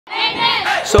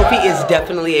Sophie is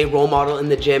definitely a role model in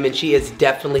the gym, and she is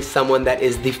definitely someone that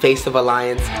is the face of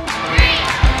Alliance.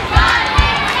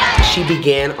 She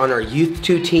began on our Youth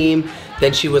 2 team,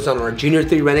 then she was on our Junior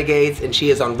 3 Renegades, and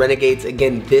she is on Renegades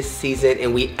again this season,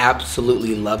 and we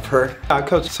absolutely love her. I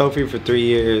coached Sophie for 3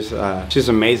 years. She's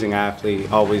an amazing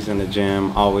athlete, always in the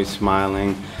gym, always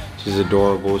smiling. She's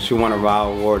adorable. She won a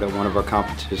RAW award at one of our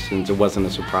competitions. It wasn't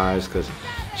a surprise because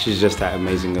she's just that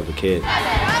amazing of a kid.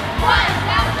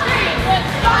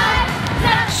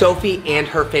 Sophie and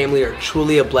her family are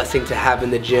truly a blessing to have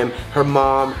in the gym. Her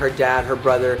mom, her dad, her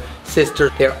brother, sister,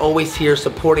 they're always here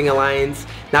supporting Alliance.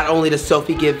 Not only does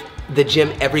Sophie give the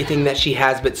gym everything that she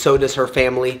has, but so does her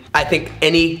family. I think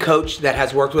any coach that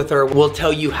has worked with her will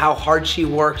tell you how hard she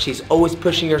works. She's always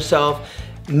pushing herself,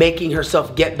 making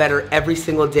herself get better every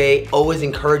single day, always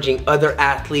encouraging other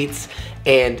athletes,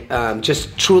 and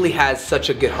just truly has such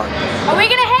a good heart. Are we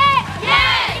gonna hit?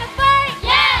 Yes! Are we gonna fight?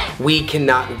 Yes! We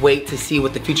cannot wait to see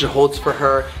what the future holds for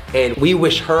her, and we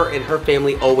wish her and her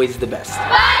family always the best.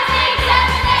 Bye.